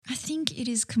think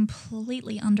it is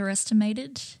completely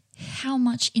underestimated how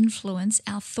much influence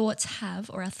our thoughts have,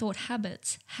 or our thought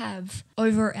habits have,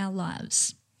 over our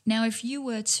lives. Now, if you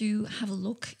were to have a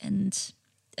look and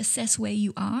assess where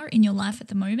you are in your life at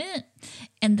the moment,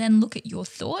 and then look at your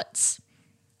thoughts,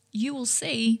 you will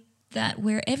see that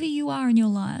wherever you are in your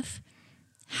life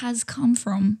has come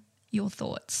from your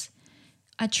thoughts.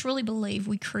 I truly believe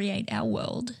we create our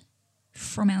world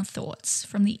from our thoughts,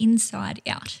 from the inside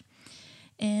out.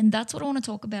 And that's what I want to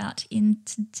talk about in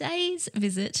today's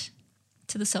visit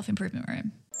to the Self-Improvement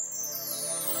Room.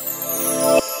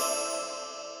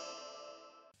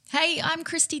 Hey, I'm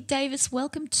Christy Davis.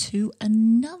 Welcome to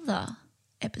another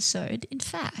episode. In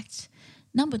fact,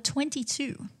 number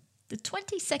 22, the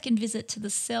 22nd visit to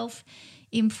the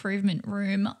Self-Improvement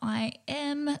Room. I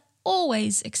am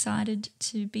always excited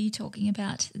to be talking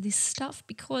about this stuff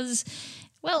because,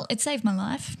 well, it saved my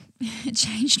life. It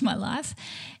changed my life.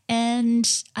 And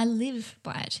I live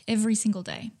by it every single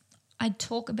day. I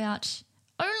talk about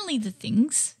only the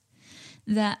things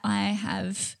that I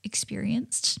have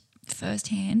experienced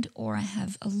firsthand, or I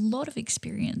have a lot of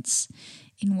experience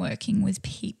in working with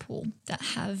people that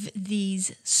have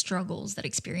these struggles, that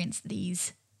experience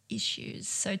these issues.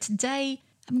 So today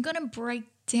I'm going to break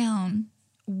down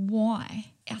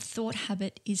why our thought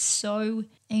habit is so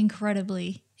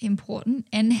incredibly important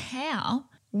and how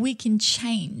we can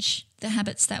change the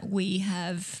habits that we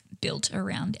have built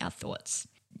around our thoughts.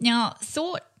 Now,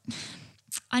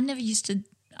 I never used to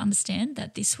understand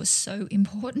that this was so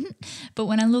important, but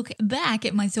when I look back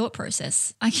at my thought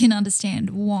process, I can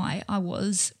understand why I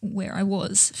was where I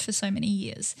was for so many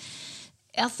years.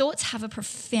 Our thoughts have a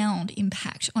profound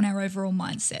impact on our overall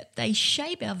mindset. They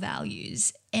shape our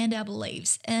values and our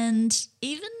beliefs and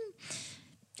even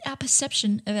our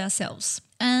perception of ourselves.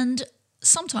 And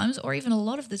sometimes, or even a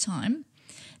lot of the time,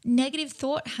 negative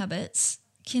thought habits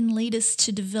can lead us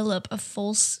to develop a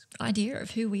false idea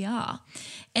of who we are.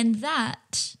 And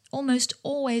that almost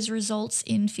always results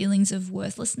in feelings of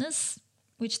worthlessness,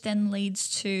 which then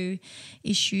leads to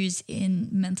issues in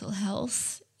mental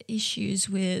health, issues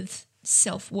with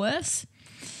self-worth.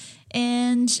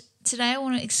 And today I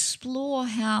want to explore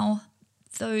how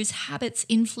those habits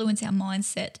influence our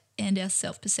mindset and our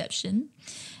self-perception.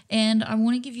 And I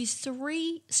want to give you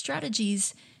 3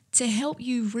 strategies to help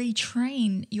you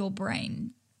retrain your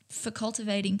brain for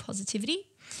cultivating positivity,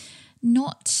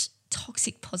 not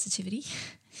toxic positivity,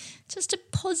 just a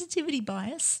positivity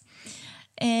bias.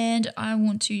 And I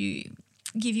want to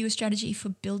give you a strategy for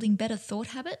building better thought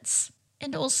habits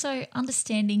and also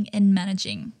understanding and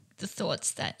managing the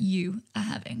thoughts that you are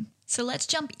having. So let's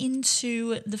jump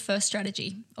into the first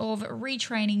strategy of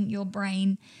retraining your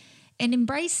brain and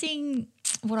embracing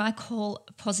what I call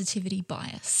a positivity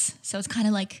bias. So it's kind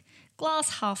of like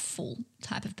glass half full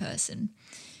type of person.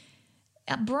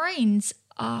 Our brains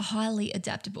are highly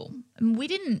adaptable. And we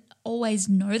didn't always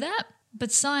know that,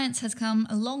 but science has come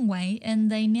a long way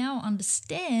and they now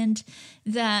understand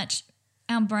that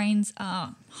our brains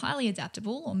are highly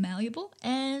adaptable or malleable,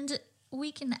 and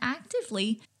we can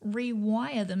actively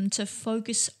rewire them to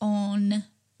focus on,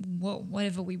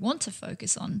 whatever we want to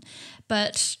focus on,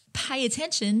 but pay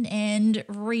attention and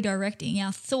redirecting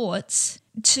our thoughts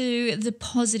to the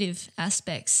positive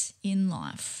aspects in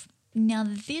life. Now,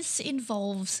 this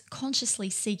involves consciously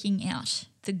seeking out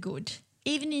the good.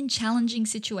 Even in challenging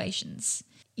situations,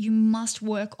 you must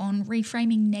work on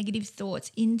reframing negative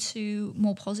thoughts into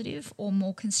more positive or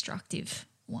more constructive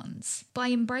ones. By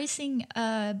embracing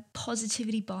a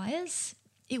positivity bias,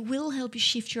 it will help you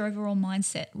shift your overall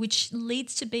mindset, which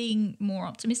leads to being more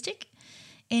optimistic,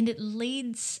 and it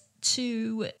leads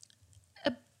to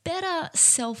a better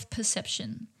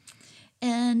self-perception.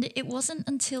 And it wasn't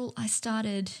until I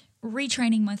started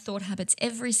retraining my thought habits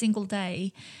every single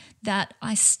day that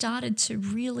I started to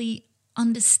really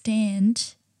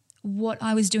understand what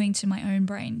I was doing to my own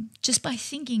brain, just by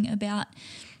thinking about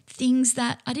things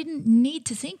that I didn't need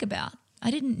to think about. I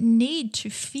didn't need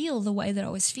to feel the way that I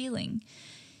was feeling.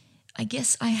 I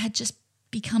guess I had just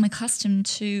become accustomed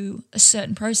to a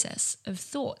certain process of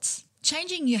thoughts.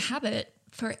 Changing your habit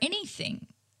for anything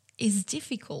is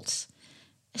difficult,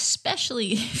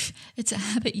 especially if it's a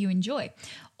habit you enjoy,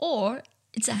 or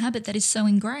it's a habit that is so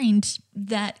ingrained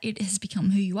that it has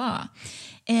become who you are.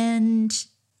 And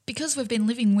because we've been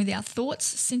living with our thoughts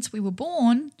since we were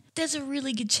born, there's a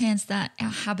really good chance that our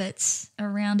habits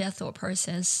around our thought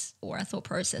process or our thought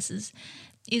processes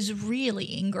is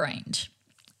really ingrained.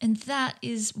 And that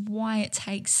is why it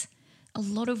takes a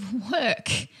lot of work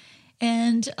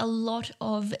and a lot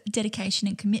of dedication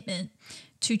and commitment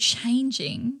to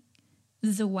changing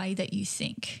the way that you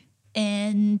think.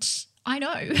 And I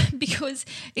know, because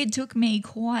it took me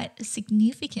quite a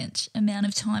significant amount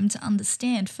of time to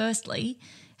understand, firstly,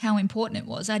 how important it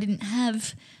was. I didn't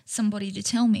have somebody to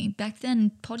tell me. Back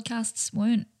then, podcasts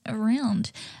weren't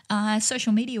around.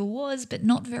 Social media was, but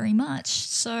not very much.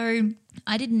 So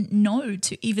I didn't know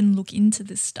to even look into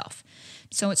this stuff.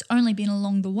 So it's only been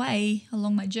along the way,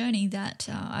 along my journey, that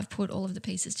I've put all of the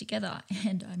pieces together.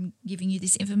 And I'm giving you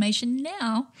this information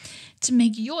now to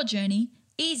make your journey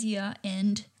easier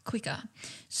and quicker.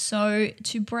 So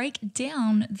to break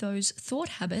down those thought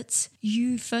habits,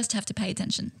 you first have to pay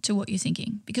attention to what you're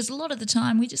thinking, because a lot of the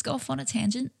time we just go off on a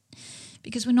tangent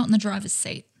because we're not in the driver's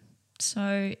seat.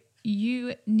 So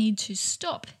you need to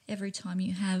stop every time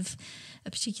you have a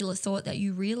particular thought that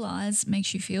you realize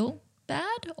makes you feel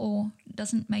bad or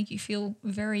doesn't make you feel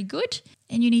very good.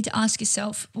 And you need to ask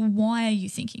yourself, why are you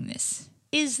thinking this?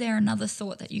 Is there another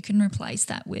thought that you can replace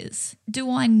that with? Do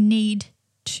I need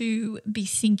to be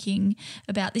thinking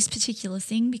about this particular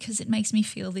thing because it makes me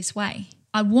feel this way?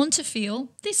 I want to feel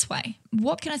this way.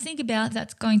 What can I think about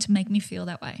that's going to make me feel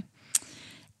that way?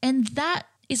 And that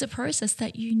is a process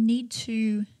that you need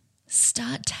to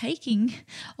start taking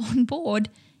on board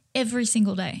every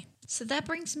single day. So that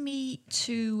brings me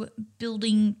to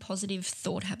building positive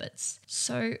thought habits.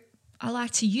 So I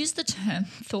like to use the term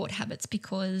thought habits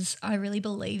because I really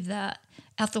believe that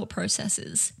our thought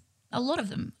processes, a lot of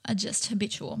them are just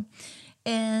habitual,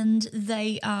 and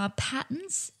they are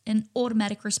patterns and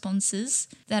automatic responses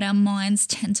that our minds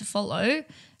tend to follow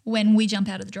when we jump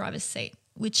out of the driver's seat,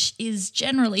 which is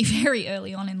generally very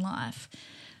early on in life.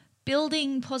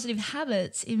 Building positive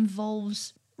habits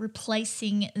involves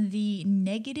replacing the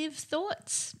negative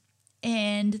thoughts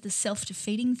and the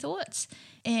self-defeating thoughts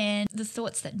and the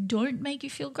thoughts that don't make you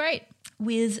feel great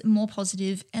with more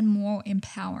positive and more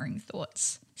empowering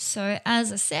thoughts. So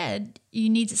as I said, you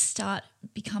need to start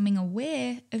becoming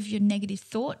aware of your negative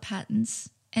thought patterns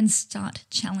and start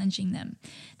challenging them.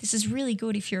 This is really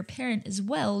good if you're a parent as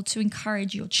well, to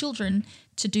encourage your children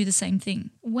to do the same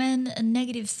thing. When a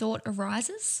negative thought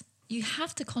arises, you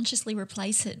have to consciously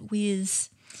replace it with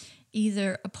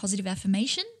either a positive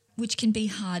affirmation, which can be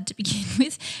hard to begin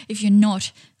with if you're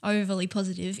not overly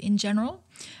positive in general,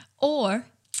 or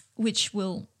which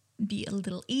will be a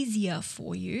little easier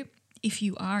for you if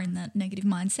you are in that negative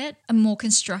mindset, a more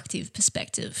constructive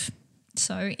perspective.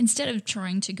 So instead of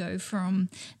trying to go from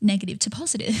negative to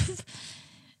positive,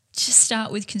 just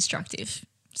start with constructive.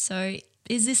 So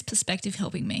is this perspective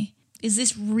helping me? Is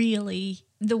this really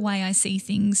the way I see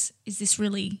things? Is this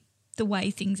really the way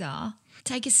things are?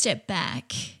 Take a step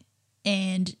back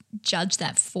and judge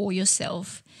that for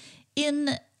yourself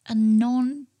in a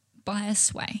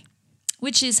non-biased way,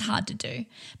 which is hard to do.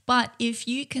 But if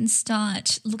you can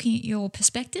start looking at your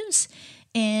perspectives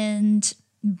and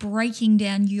breaking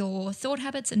down your thought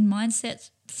habits and mindsets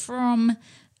from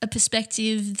a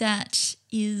perspective that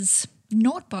is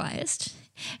not biased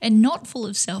and not full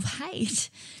of self-hate,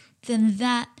 then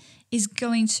that is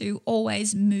going to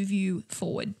always move you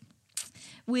forward.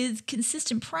 With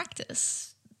consistent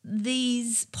practice,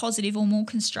 these positive or more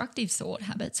constructive thought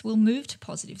habits will move to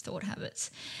positive thought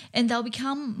habits, and they'll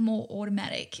become more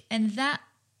automatic, and that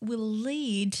will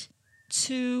lead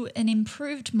to an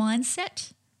improved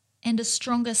mindset and a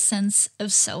stronger sense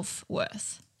of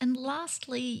self-worth. And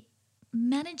lastly,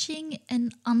 managing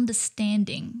and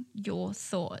understanding your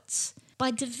thoughts. By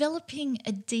developing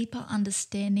a deeper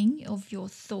understanding of your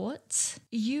thoughts,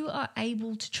 you are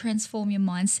able to transform your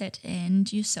mindset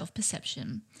and your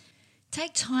self-perception.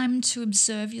 Take time to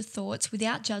observe your thoughts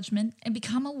without judgment and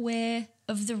become aware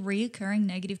of the reoccurring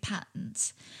negative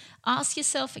patterns. Ask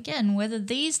yourself again whether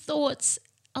these thoughts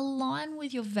align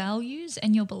with your values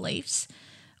and your beliefs,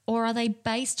 or are they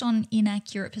based on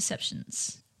inaccurate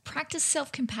perceptions? Practice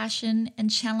self-compassion and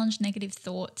challenge negative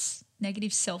thoughts,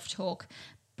 negative self-talk,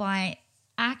 by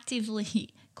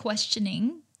actively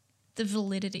questioning the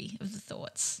validity of the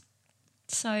thoughts.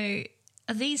 So,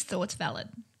 are these thoughts valid?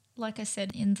 Like I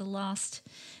said in the last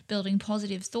building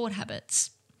positive thought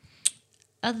habits,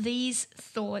 are these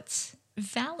thoughts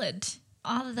valid?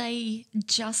 Are they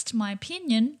just my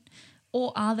opinion,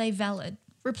 or are they valid?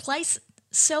 Replace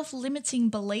self-limiting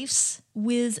beliefs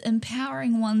with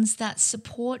empowering ones that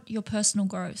support your personal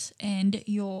growth and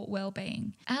your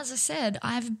well-being. As I said,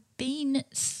 I've been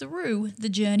through the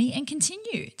journey and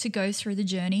continue to go through the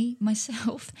journey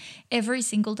myself every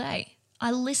single day.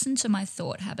 I listen to my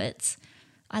thought habits.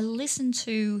 I listen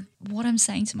to what I'm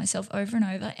saying to myself over and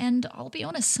over, and I'll be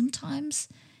honest, sometimes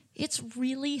it's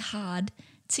really hard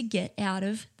to get out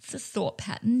of the thought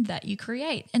pattern that you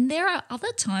create. And there are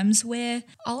other times where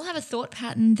I'll have a thought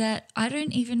pattern that I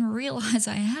don't even realize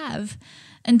I have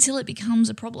until it becomes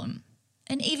a problem.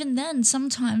 And even then,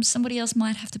 sometimes somebody else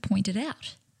might have to point it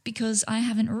out because I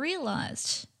haven't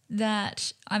realized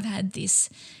that I've had this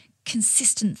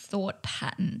consistent thought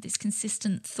pattern, this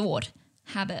consistent thought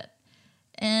habit.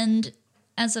 And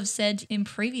as I've said in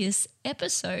previous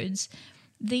episodes,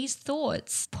 these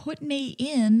thoughts put me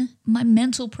in my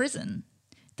mental prison.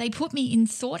 They put me in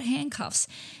thought handcuffs,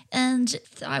 and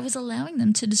I was allowing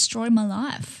them to destroy my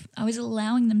life. I was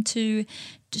allowing them to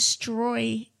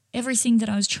destroy everything that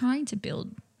I was trying to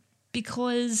build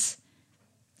because,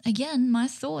 again, my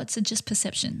thoughts are just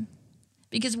perception.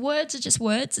 Because words are just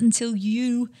words until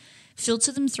you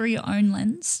filter them through your own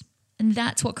lens, and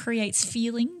that's what creates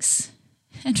feelings.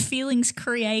 And feelings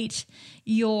create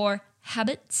your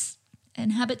habits,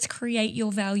 and habits create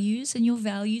your values, and your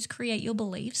values create your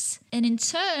beliefs. And in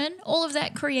turn, all of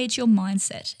that creates your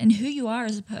mindset and who you are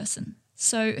as a person.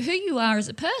 So who you are as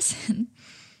a person,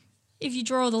 if you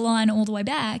draw the line all the way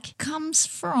back, comes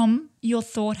from your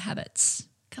thought habits,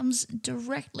 comes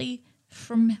directly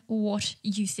from what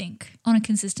you think on a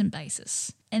consistent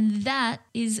basis. And that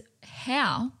is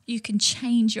how you can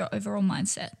change your overall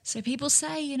mindset. So people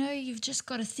say, you've just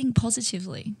got to think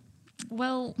positively.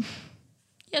 Well,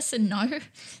 yes and no.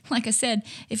 Like I said,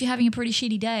 if you're having a pretty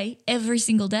shitty day every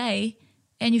single day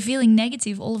and you're feeling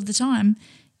negative all of the time,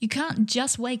 you can't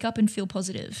just wake up and feel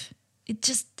positive.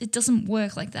 It doesn't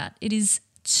work like that. It is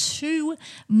too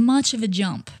much of a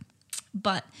jump.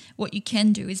 But what you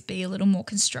can do is be a little more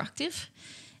constructive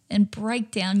and break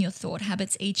down your thought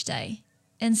habits each day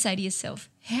and say to yourself,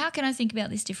 how can I think about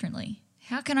this differently?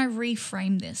 How can I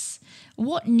reframe this?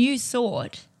 What new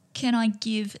thought can I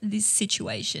give this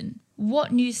situation?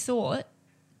 What new thought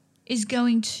is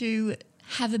going to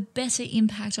have a better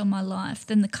impact on my life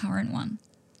than the current one?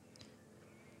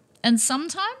 And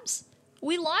sometimes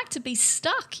we like to be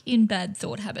stuck in bad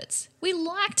thought habits. We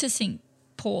like to think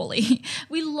poorly.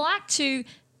 We like to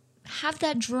have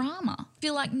that drama,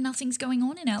 feel like nothing's going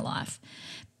on in our life.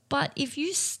 But if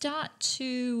you start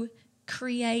to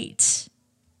create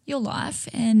your life,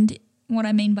 and what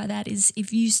I mean by that is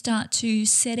if you start to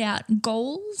set out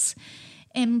goals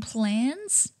and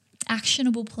plans,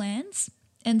 actionable plans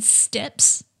and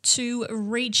steps to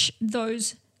reach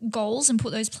those goals and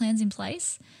put those plans in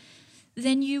place,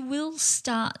 then you will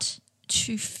start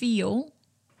to feel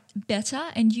better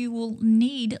and you will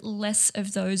need less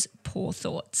of those poor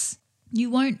thoughts. You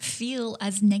won't feel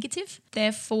as negative.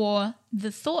 Therefore,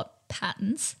 the thought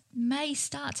patterns may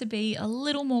start to be a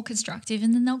little more constructive,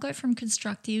 and then they'll go from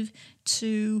constructive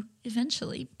to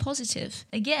eventually positive.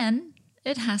 Again,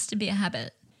 it has to be a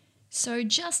habit. So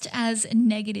just as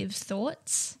negative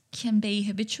thoughts can be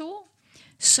habitual,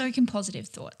 so can positive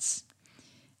thoughts.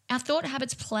 Our thought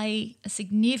habits play a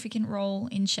significant role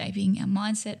in shaping our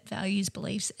mindset, values,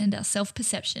 beliefs, and our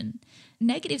self-perception.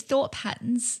 Negative thought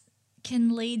patterns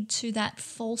can lead to that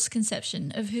false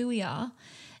conception of who we are.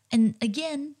 And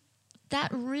again, that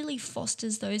really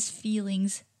fosters those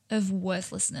feelings of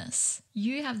worthlessness.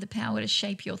 You have the power to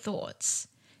shape your thoughts.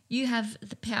 You have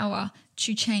the power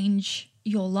to change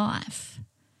your life.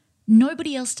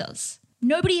 Nobody else does.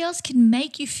 Nobody else can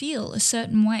make you feel a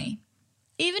certain way.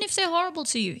 Even if they're horrible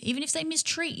to you, even if they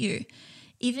mistreat you,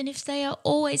 even if they are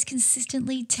always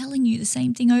consistently telling you the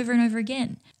same thing over and over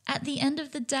again. At the end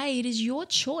of the day, it is your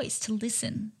choice to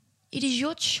listen. It is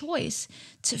your choice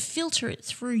to filter it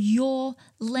through your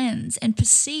lens and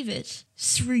perceive it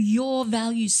through your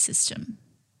values system.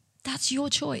 That's your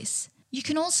choice. You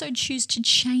can also choose to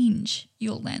change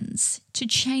your lens, to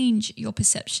change your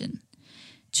perception,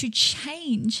 to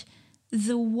change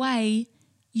the way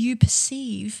you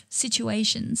perceive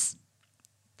situations,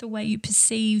 the way you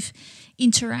perceive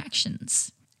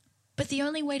interactions. But the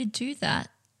only way to do that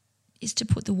is to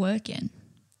put the work in.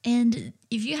 And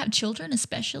if you have children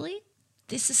especially,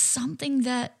 this is something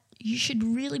that you should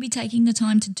really be taking the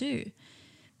time to do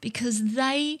because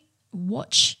they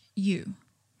watch you.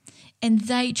 And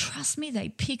they, trust me, they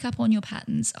pick up on your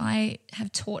patterns. I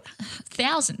have taught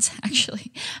thousands,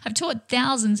 actually. I've taught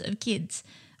thousands of kids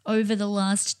over the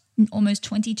last almost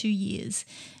 22 years.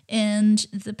 And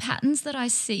the patterns that I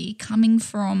see coming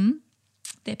from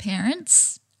their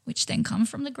parents, which then come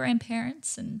from the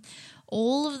grandparents and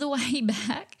all of the way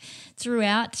back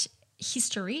throughout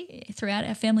history, throughout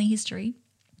our family history,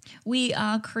 we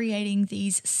are creating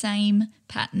these same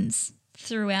patterns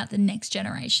throughout the next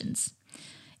generations.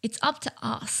 It's up to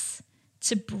us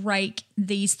to break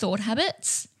these thought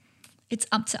habits. It's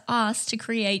up to us to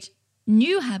create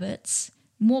new habits,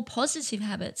 more positive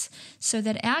habits, so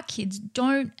that our kids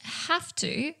don't have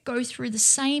to go through the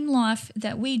same life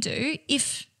that we do,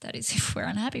 if we're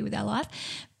unhappy with our life,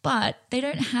 but they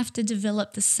don't have to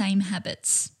develop the same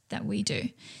habits that we do.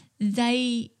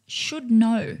 They should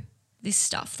know this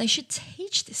stuff. They should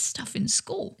teach this stuff in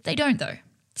school. They don't though.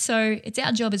 So it's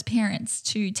our job as parents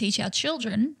to teach our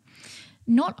children,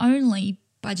 not only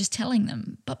by just telling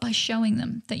them, but by showing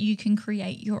them that you can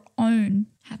create your own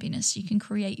happiness. You can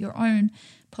create your own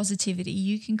positivity.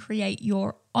 You can create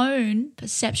your own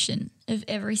perception of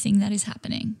everything that is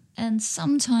happening. And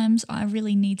sometimes I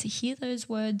really need to hear those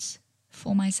words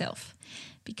for myself,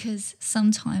 because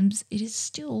sometimes it is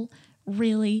still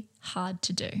really hard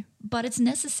to do, but it's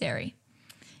necessary.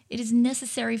 It is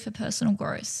necessary for personal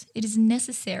growth. It is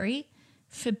necessary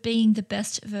for being the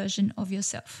best version of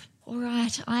yourself. All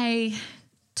right, I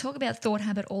talk about thought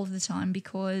habit all of the time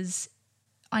because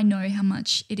I know how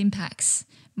much it impacts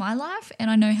my life and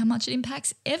I know how much it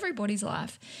impacts everybody's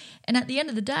life. And at the end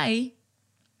of the day,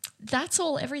 that's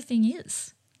all everything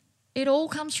is. It all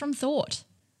comes from thought.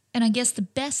 And I guess the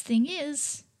best thing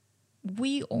is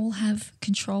we all have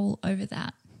control over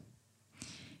that.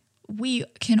 We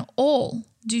can all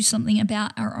do something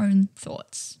about our own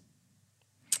thoughts.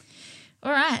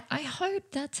 All right, I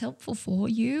hope that's helpful for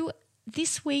you.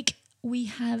 This week we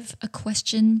have a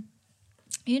question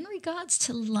in regards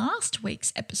to last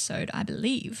week's episode, I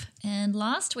believe. And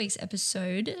last week's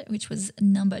episode, which was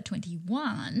number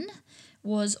 21,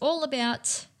 was all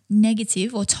about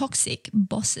negative or toxic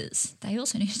bosses. They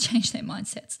also need to change their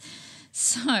mindsets.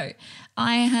 So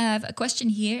I have a question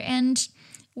here, and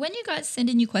when you guys send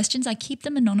in your questions, I keep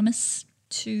them anonymous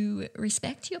to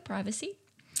respect your privacy.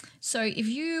 So if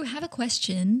you have a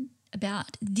question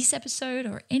about this episode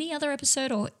or any other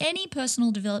episode or any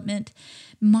personal development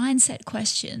mindset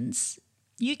questions,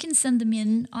 you can send them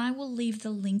in. I will leave the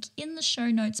link in the show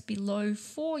notes below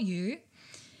for you.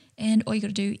 And all you got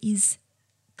to do is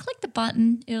click the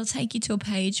button. It'll take you to a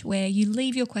page where you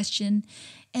leave your question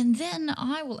and then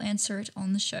I will answer it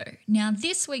on the show. Now,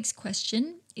 this week's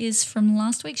question is from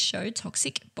last week's show,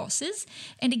 Toxic Bosses.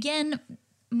 And again,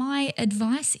 my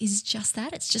advice is just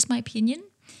that. It's just my opinion.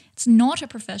 It's not a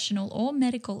professional or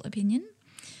medical opinion.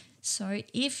 So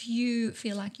if you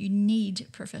feel like you need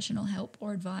professional help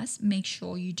or advice, make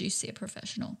sure you do see a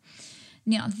professional.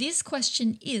 Now, this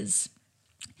question is,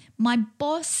 my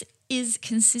boss is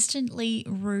consistently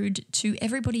rude to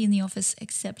everybody in the office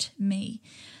except me.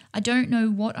 I don't know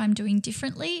what I'm doing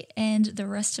differently, and the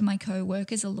rest of my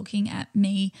co-workers are looking at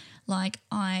me like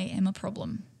I am a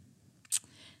problem.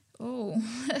 Oh,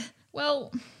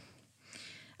 well,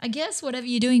 I guess whatever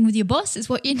you're doing with your boss is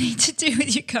what you need to do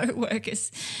with your co-workers.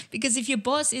 Because if your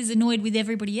boss is annoyed with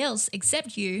everybody else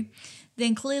except you,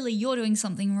 then clearly you're doing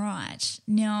something right.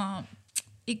 Now,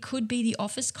 it could be the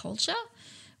office culture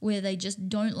where they just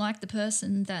don't like the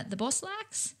person that the boss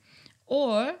likes,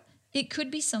 or it could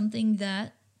be something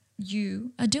that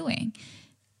you are doing.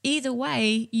 Either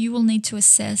way, you will need to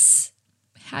assess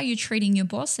how you're treating your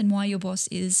boss and why your boss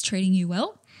is treating you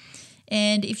well.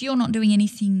 And if you're not doing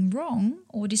anything wrong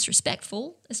or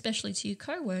disrespectful, especially to your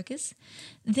co-workers,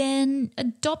 then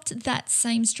adopt that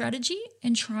same strategy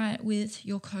and try it with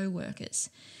your co-workers.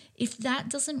 If that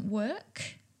doesn't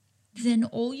work, then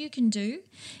all you can do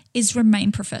is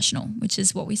remain professional, which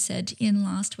is what we said in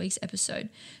last week's episode.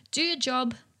 Do your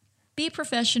job, be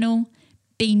professional,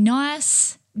 be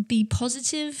nice, be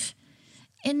positive,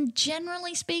 and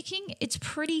generally speaking, it's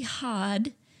pretty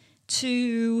hard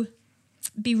to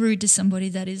be rude to somebody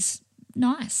that is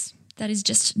nice, that is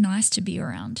just nice to be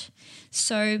around.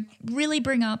 So really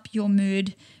bring up your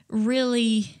mood,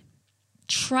 really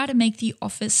try to make the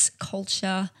office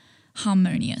culture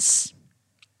harmonious.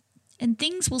 And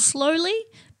things will slowly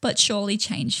but surely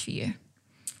change for you.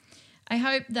 I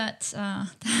hope that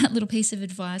that little piece of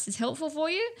advice is helpful for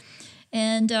you.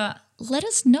 And let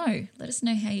us know. Let us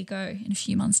know how you go in a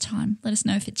few months' time. Let us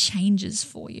know if it changes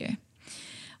for you.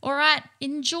 All right,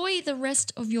 enjoy the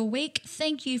rest of your week.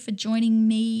 Thank you for joining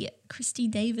me, Christy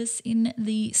Davis, in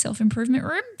the Self-Improvement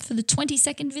Room for the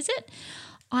 22nd visit.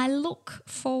 I look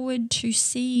forward to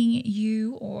seeing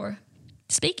you or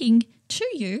speaking to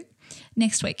you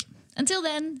next week. Until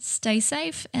then, stay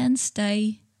safe and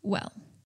stay well.